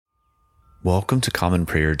Welcome to Common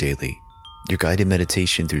Prayer Daily, your guided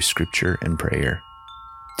meditation through scripture and prayer.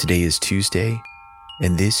 Today is Tuesday,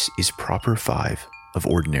 and this is Proper 5 of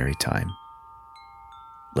Ordinary Time.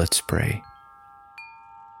 Let's pray.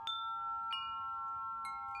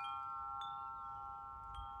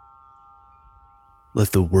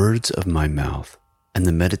 Let the words of my mouth and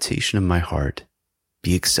the meditation of my heart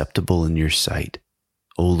be acceptable in your sight,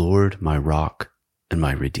 O Lord, my rock and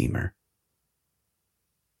my redeemer.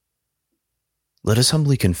 Let us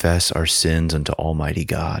humbly confess our sins unto Almighty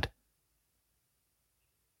God.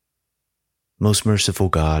 Most merciful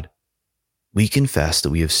God, we confess that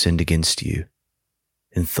we have sinned against you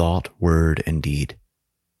in thought, word, and deed,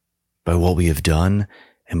 by what we have done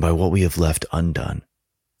and by what we have left undone.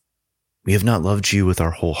 We have not loved you with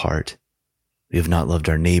our whole heart. We have not loved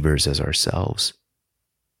our neighbors as ourselves.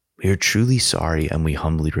 We are truly sorry and we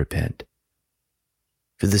humbly repent.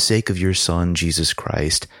 For the sake of your Son, Jesus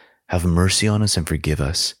Christ, have mercy on us and forgive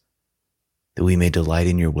us, that we may delight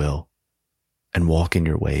in your will and walk in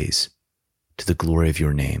your ways to the glory of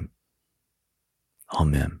your name.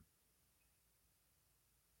 Amen.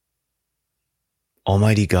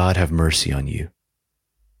 Almighty God, have mercy on you.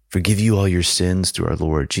 Forgive you all your sins through our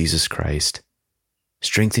Lord Jesus Christ.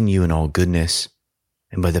 Strengthen you in all goodness,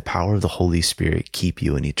 and by the power of the Holy Spirit keep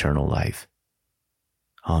you in eternal life.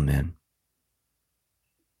 Amen.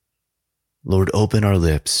 Lord, open our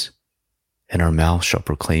lips, and our mouth shall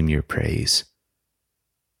proclaim your praise.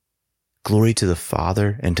 Glory to the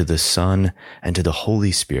Father, and to the Son, and to the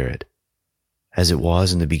Holy Spirit, as it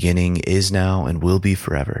was in the beginning, is now, and will be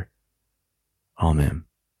forever. Amen.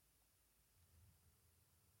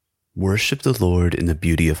 Worship the Lord in the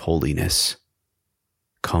beauty of holiness.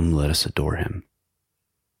 Come, let us adore him.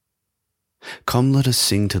 Come, let us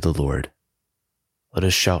sing to the Lord. Let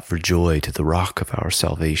us shout for joy to the rock of our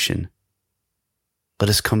salvation. Let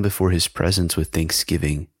us come before his presence with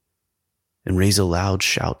thanksgiving and raise a loud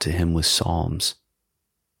shout to him with psalms.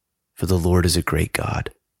 For the Lord is a great God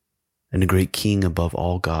and a great King above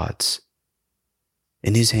all gods.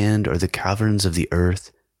 In his hand are the caverns of the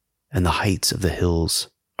earth, and the heights of the hills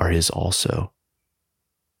are his also.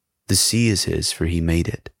 The sea is his, for he made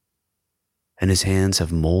it, and his hands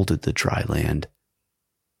have molded the dry land.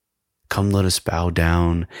 Come, let us bow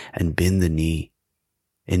down and bend the knee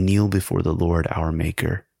and kneel before the Lord our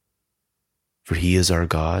Maker. For he is our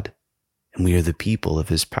God, and we are the people of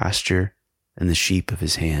his pasture and the sheep of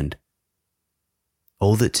his hand.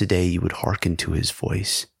 Oh, that today you would hearken to his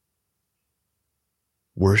voice.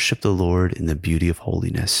 Worship the Lord in the beauty of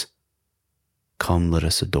holiness. Come, let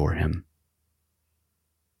us adore him.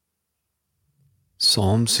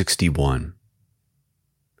 Psalm 61.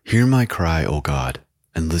 Hear my cry, O God,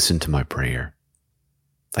 and listen to my prayer.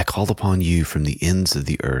 I call upon you from the ends of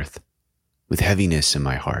the earth, with heaviness in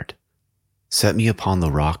my heart. Set me upon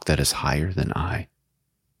the rock that is higher than I.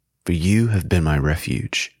 For you have been my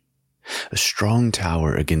refuge, a strong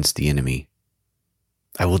tower against the enemy.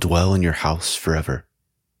 I will dwell in your house forever.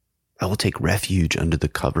 I will take refuge under the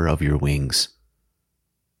cover of your wings.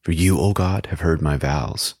 For you, O God, have heard my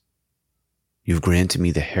vows. You have granted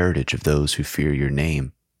me the heritage of those who fear your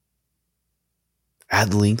name.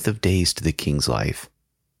 Add length of days to the king's life.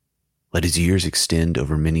 Let his years extend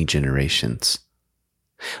over many generations.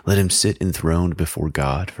 Let him sit enthroned before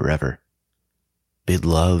God forever. Bid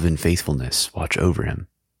love and faithfulness watch over him.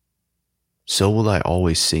 So will I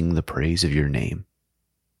always sing the praise of your name,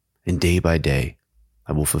 and day by day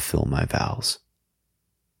I will fulfill my vows.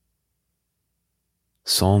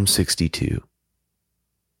 Psalm 62.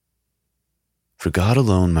 For God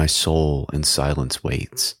alone my soul in silence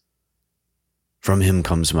waits. From him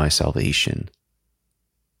comes my salvation.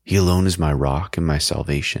 He alone is my rock and my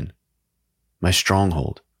salvation, my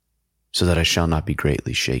stronghold, so that I shall not be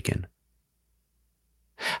greatly shaken.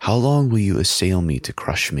 How long will you assail me to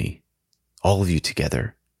crush me, all of you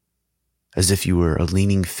together, as if you were a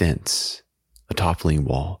leaning fence, a toppling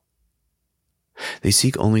wall? They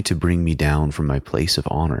seek only to bring me down from my place of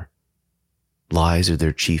honor. Lies are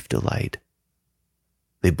their chief delight.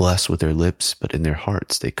 They bless with their lips, but in their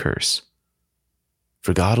hearts they curse.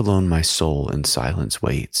 For God alone my soul in silence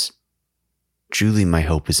waits. Truly my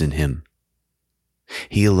hope is in him.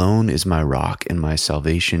 He alone is my rock and my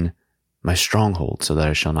salvation, my stronghold, so that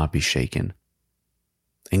I shall not be shaken.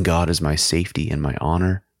 And God is my safety and my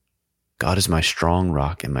honor. God is my strong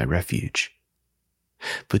rock and my refuge.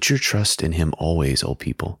 Put your trust in him always, O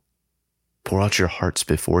people. Pour out your hearts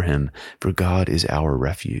before him, for God is our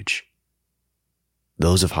refuge.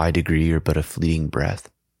 Those of high degree are but a fleeting breath.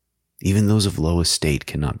 Even those of low estate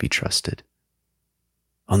cannot be trusted.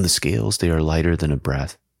 On the scales they are lighter than a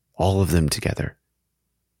breath, all of them together.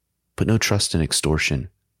 Put no trust in extortion.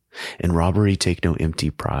 In robbery take no empty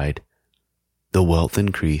pride. Though wealth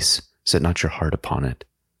increase, set not your heart upon it.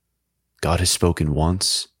 God has spoken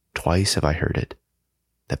once, twice have I heard it,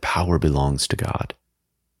 that power belongs to God.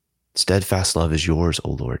 Steadfast love is yours,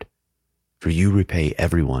 O Lord, for you repay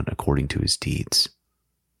everyone according to his deeds.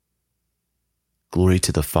 Glory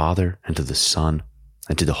to the Father, and to the Son,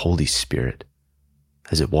 and to the Holy Spirit,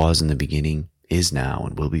 as it was in the beginning, is now,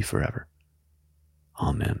 and will be forever.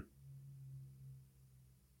 Amen.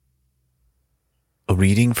 A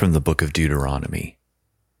reading from the book of Deuteronomy,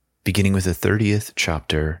 beginning with the 30th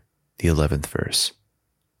chapter, the 11th verse.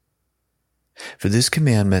 For this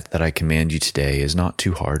commandment that I command you today is not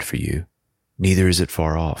too hard for you, neither is it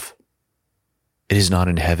far off. It is not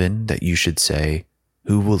in heaven that you should say,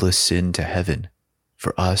 who will ascend to heaven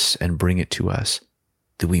for us and bring it to us,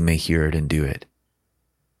 that we may hear it and do it.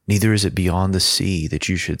 Neither is it beyond the sea that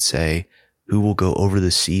you should say, who will go over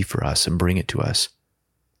the sea for us and bring it to us,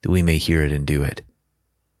 that we may hear it and do it.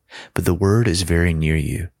 But the word is very near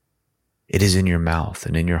you. It is in your mouth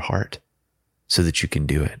and in your heart, so that you can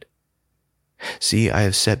do it. See, I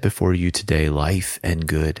have set before you today life and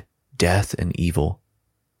good, death and evil.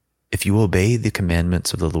 If you obey the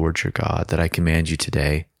commandments of the Lord your God that I command you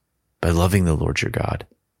today, by loving the Lord your God,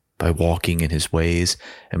 by walking in his ways,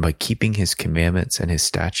 and by keeping his commandments and his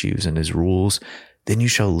statutes and his rules, then you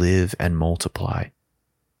shall live and multiply.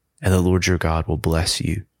 And the Lord your God will bless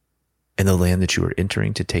you in the land that you are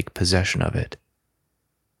entering to take possession of it.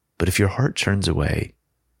 But if your heart turns away,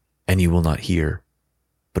 and you will not hear,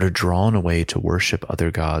 but are drawn away to worship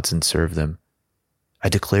other gods and serve them, I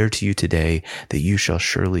declare to you today that you shall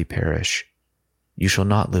surely perish. You shall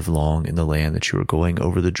not live long in the land that you are going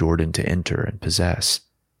over the Jordan to enter and possess.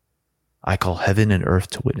 I call heaven and earth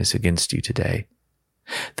to witness against you today,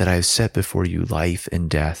 that I have set before you life and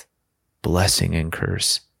death, blessing and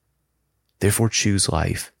curse. Therefore choose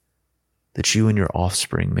life, that you and your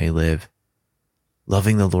offspring may live,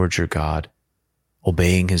 loving the Lord your God,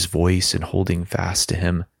 obeying his voice and holding fast to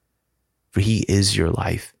him. For he is your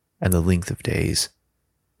life and the length of days,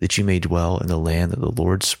 that you may dwell in the land that the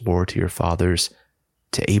Lord swore to your fathers,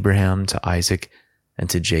 to Abraham, to Isaac, and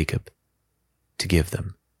to Jacob, to give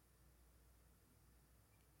them.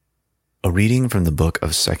 A reading from the book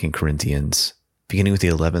of 2 Corinthians, beginning with the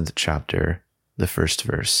 11th chapter, the first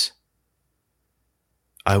verse.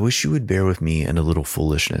 I wish you would bear with me in a little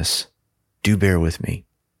foolishness. Do bear with me,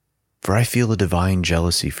 for I feel a divine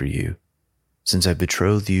jealousy for you, since I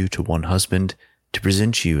betrothed you to one husband to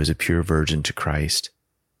present you as a pure virgin to Christ.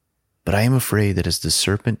 But I am afraid that as the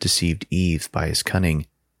serpent deceived Eve by his cunning,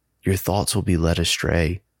 your thoughts will be led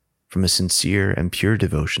astray from a sincere and pure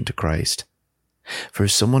devotion to Christ. For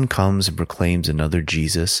if someone comes and proclaims another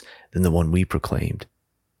Jesus than the one we proclaimed,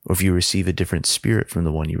 or if you receive a different spirit from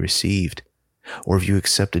the one you received, or if you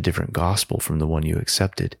accept a different gospel from the one you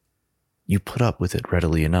accepted, you put up with it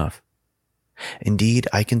readily enough. Indeed,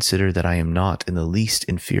 I consider that I am not in the least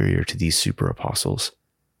inferior to these super apostles.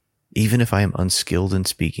 Even if I am unskilled in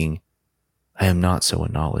speaking, I am not so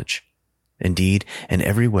in knowledge. Indeed, in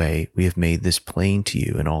every way we have made this plain to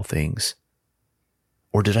you in all things.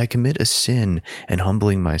 Or did I commit a sin in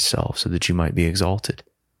humbling myself so that you might be exalted,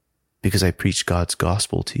 because I preached God's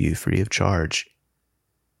gospel to you free of charge?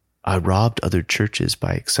 I robbed other churches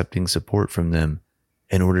by accepting support from them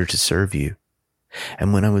in order to serve you.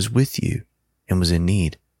 And when I was with you and was in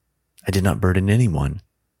need, I did not burden anyone,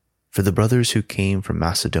 for the brothers who came from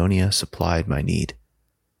Macedonia supplied my need.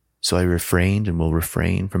 So I refrained and will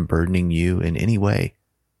refrain from burdening you in any way.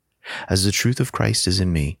 As the truth of Christ is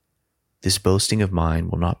in me, this boasting of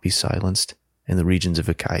mine will not be silenced in the regions of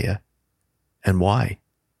Achaia. And why?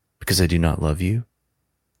 Because I do not love you?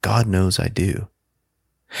 God knows I do.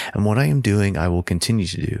 And what I am doing I will continue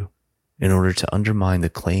to do, in order to undermine the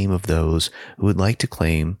claim of those who would like to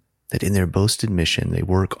claim that in their boasted mission they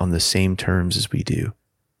work on the same terms as we do.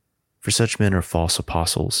 For such men are false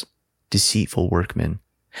apostles, deceitful workmen,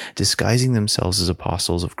 disguising themselves as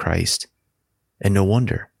apostles of Christ. And no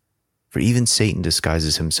wonder, for even Satan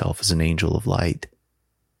disguises himself as an angel of light.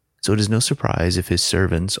 So it is no surprise if his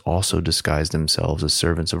servants also disguise themselves as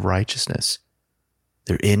servants of righteousness.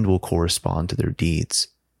 Their end will correspond to their deeds.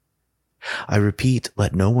 I repeat,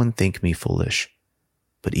 let no one think me foolish,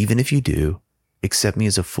 but even if you do, accept me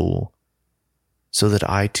as a fool, so that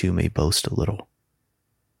I too may boast a little.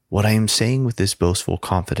 What I am saying with this boastful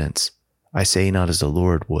confidence, I say not as the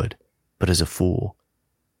Lord would, but as a fool.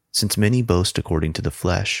 Since many boast according to the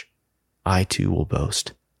flesh, I too will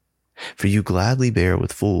boast. For you gladly bear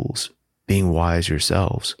with fools, being wise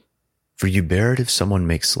yourselves. For you bear it if someone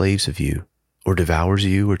makes slaves of you, or devours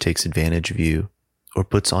you, or takes advantage of you, or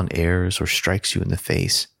puts on airs or strikes you in the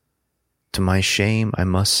face, to my shame I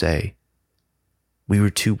must say, we were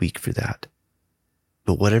too weak for that.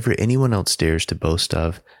 But whatever anyone else dares to boast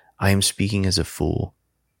of, I am speaking as a fool.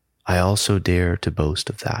 I also dare to boast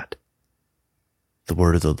of that. The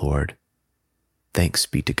word of the Lord. Thanks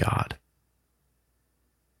be to God.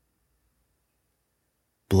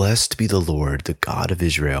 Blessed be the Lord, the God of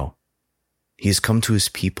Israel. He has come to his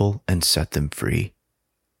people and set them free.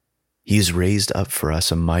 He has raised up for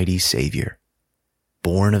us a mighty Savior,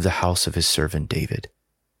 born of the house of his servant David.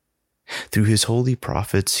 Through his holy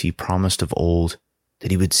prophets he promised of old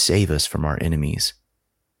that he would save us from our enemies,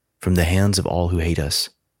 from the hands of all who hate us.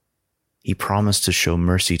 He promised to show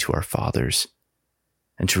mercy to our fathers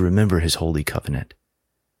and to remember his holy covenant.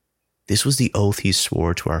 This was the oath he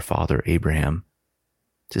swore to our father Abraham,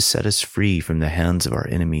 to set us free from the hands of our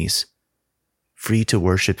enemies, free to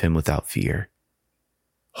worship him without fear,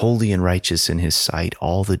 holy and righteous in his sight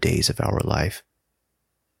all the days of our life.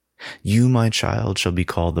 You, my child, shall be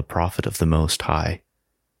called the prophet of the Most High,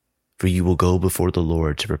 for you will go before the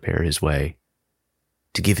Lord to prepare his way,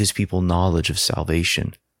 to give his people knowledge of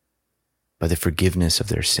salvation by the forgiveness of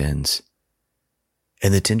their sins.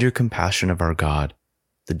 In the tender compassion of our God,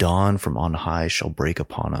 the dawn from on high shall break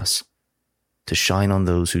upon us, to shine on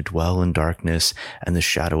those who dwell in darkness and the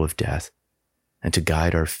shadow of death, and to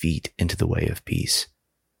guide our feet into the way of peace.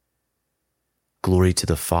 Glory to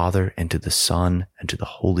the Father, and to the Son, and to the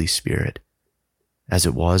Holy Spirit, as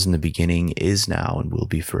it was in the beginning, is now, and will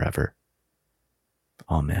be forever.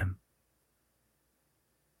 Amen.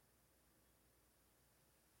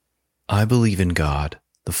 I believe in God,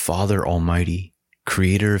 the Father Almighty,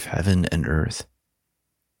 creator of heaven and earth.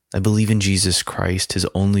 I believe in Jesus Christ, his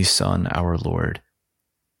only Son, our Lord.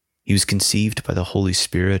 He was conceived by the Holy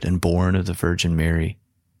Spirit and born of the Virgin Mary.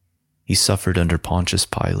 He suffered under Pontius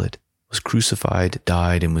Pilate, was crucified,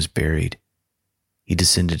 died, and was buried. He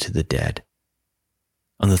descended to the dead.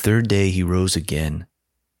 On the third day he rose again.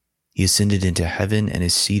 He ascended into heaven and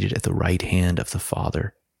is seated at the right hand of the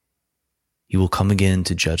Father. He will come again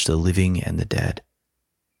to judge the living and the dead.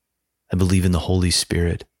 I believe in the Holy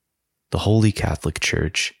Spirit, the Holy Catholic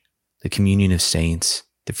Church, the communion of saints,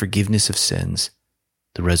 the forgiveness of sins,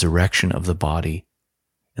 the resurrection of the body,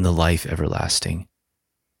 and the life everlasting.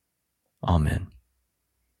 Amen.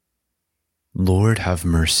 Lord, have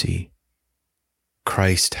mercy.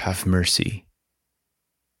 Christ, have mercy.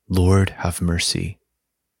 Lord, have mercy.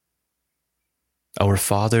 Our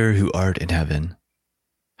Father, who art in heaven,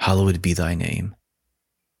 hallowed be thy name.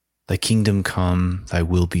 Thy kingdom come, thy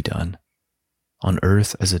will be done, on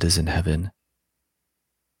earth as it is in heaven.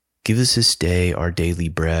 Give us this day our daily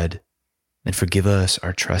bread, and forgive us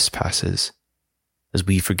our trespasses, as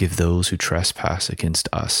we forgive those who trespass against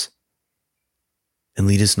us. And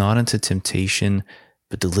lead us not into temptation,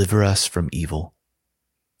 but deliver us from evil.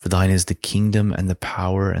 For thine is the kingdom and the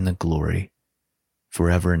power and the glory,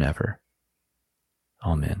 forever and ever.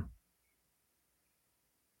 Amen.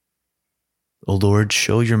 O Lord,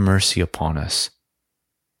 show your mercy upon us,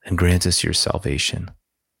 and grant us your salvation.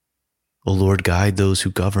 O Lord, guide those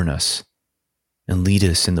who govern us, and lead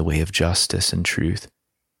us in the way of justice and truth.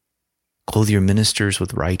 Clothe your ministers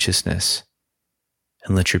with righteousness,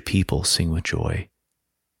 and let your people sing with joy.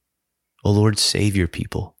 O Lord, save your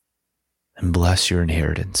people, and bless your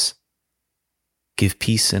inheritance. Give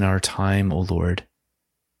peace in our time, O Lord,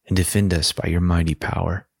 and defend us by your mighty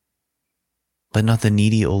power. Let not the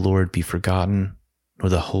needy, O Lord, be forgotten, nor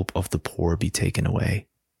the hope of the poor be taken away.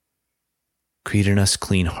 Create in us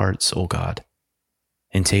clean hearts, O God,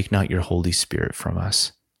 and take not your Holy Spirit from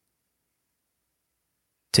us.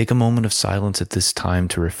 Take a moment of silence at this time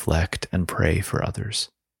to reflect and pray for others.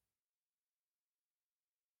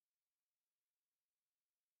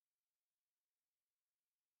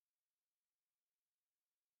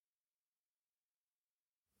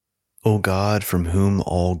 O God, from whom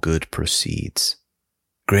all good proceeds,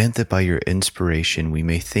 grant that by your inspiration we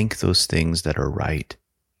may think those things that are right,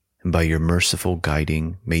 and by your merciful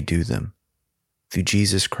guiding may do them. Through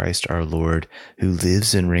Jesus Christ our Lord, who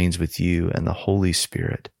lives and reigns with you and the Holy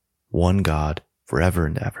Spirit, one God, forever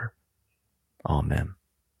and ever. Amen.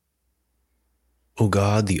 O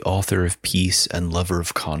God, the author of peace and lover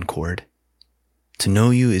of concord, to know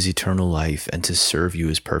you is eternal life, and to serve you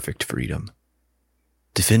is perfect freedom.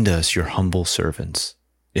 Defend us, your humble servants,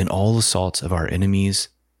 in all assaults of our enemies,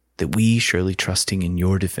 that we, surely trusting in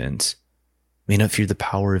your defense, may not fear the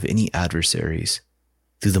power of any adversaries,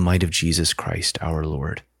 through the might of Jesus Christ our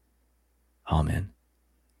Lord. Amen.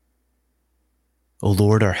 O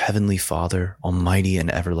Lord, our heavenly Father, almighty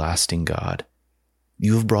and everlasting God,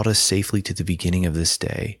 you have brought us safely to the beginning of this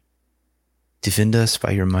day. Defend us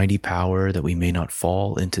by your mighty power, that we may not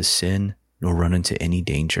fall into sin nor run into any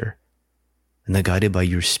danger, and that guided by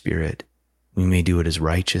your Spirit, we may do what is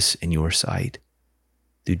righteous in your sight.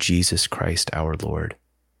 Through Jesus Christ our Lord.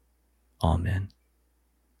 Amen.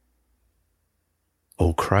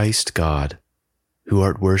 O Christ God, who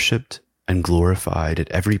art worshipped and glorified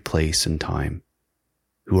at every place and time,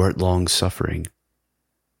 who art long-suffering,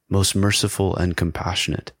 most merciful and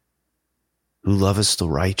compassionate, who lovest the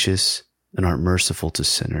righteous and art merciful to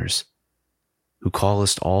sinners, who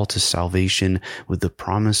callest all to salvation with the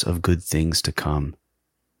promise of good things to come.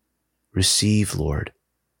 Receive, Lord,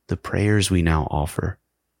 the prayers we now offer,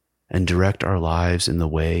 and direct our lives in the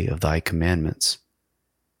way of thy commandments.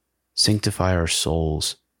 Sanctify our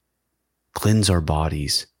souls, cleanse our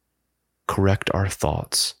bodies, correct our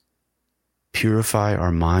thoughts, purify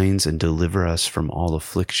our minds, and deliver us from all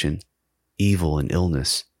affliction, evil, and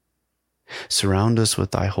illness. Surround us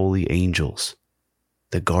with thy holy angels,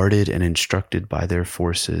 that guarded and instructed by their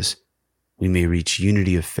forces, we may reach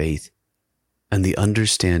unity of faith and the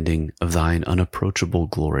understanding of thine unapproachable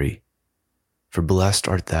glory. For blessed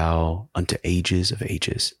art thou unto ages of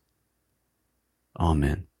ages.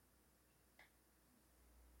 Amen.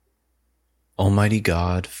 Almighty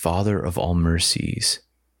God, Father of all mercies,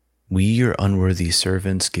 we, your unworthy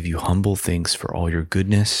servants, give you humble thanks for all your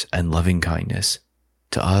goodness and loving kindness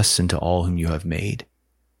to us and to all whom you have made.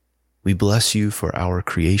 We bless you for our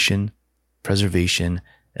creation, preservation,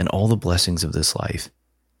 and all the blessings of this life,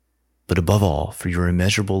 but above all for your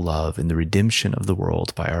immeasurable love in the redemption of the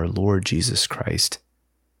world by our Lord Jesus Christ,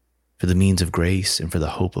 for the means of grace and for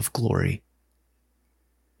the hope of glory.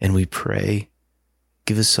 And we pray,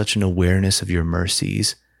 give us such an awareness of your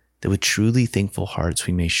mercies that with truly thankful hearts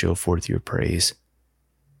we may show forth your praise,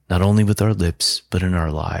 not only with our lips, but in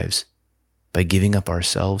our lives, by giving up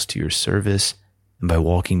ourselves to your service and by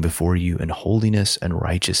walking before you in holiness and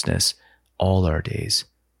righteousness all our days.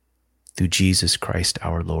 Through Jesus Christ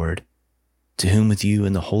our Lord, to whom with you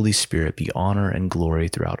and the Holy Spirit be honor and glory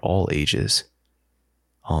throughout all ages.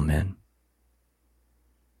 Amen.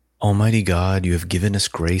 Almighty God, you have given us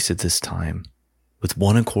grace at this time, with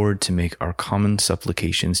one accord to make our common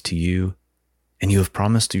supplications to you, and you have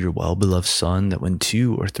promised through your well-beloved Son that when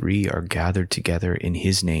 2 or 3 are gathered together in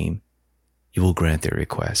his name, you will grant their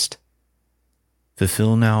request.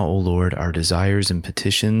 Fulfill now, O Lord, our desires and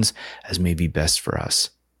petitions as may be best for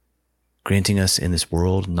us, granting us in this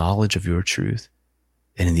world knowledge of your truth,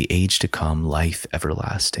 and in the age to come life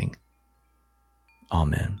everlasting.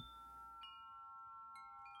 Amen.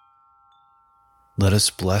 Let us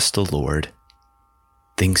bless the Lord.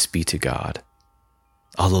 Thanks be to God.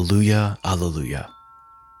 Alleluia, alleluia.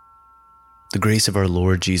 The grace of our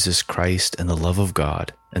Lord Jesus Christ and the love of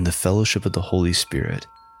God and the fellowship of the Holy Spirit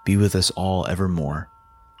be with us all evermore.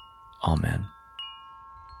 Amen.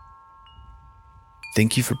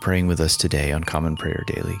 Thank you for praying with us today on Common Prayer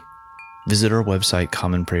Daily. Visit our website,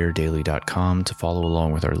 commonprayerdaily.com, to follow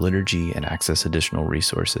along with our liturgy and access additional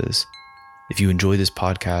resources. If you enjoy this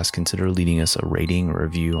podcast, consider leaving us a rating or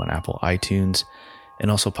review on Apple iTunes, and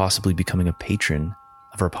also possibly becoming a patron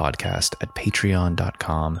of our podcast at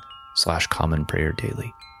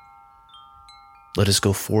patreon.com/commonprayerdaily. Let us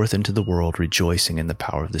go forth into the world rejoicing in the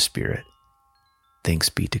power of the Spirit. Thanks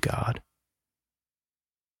be to God.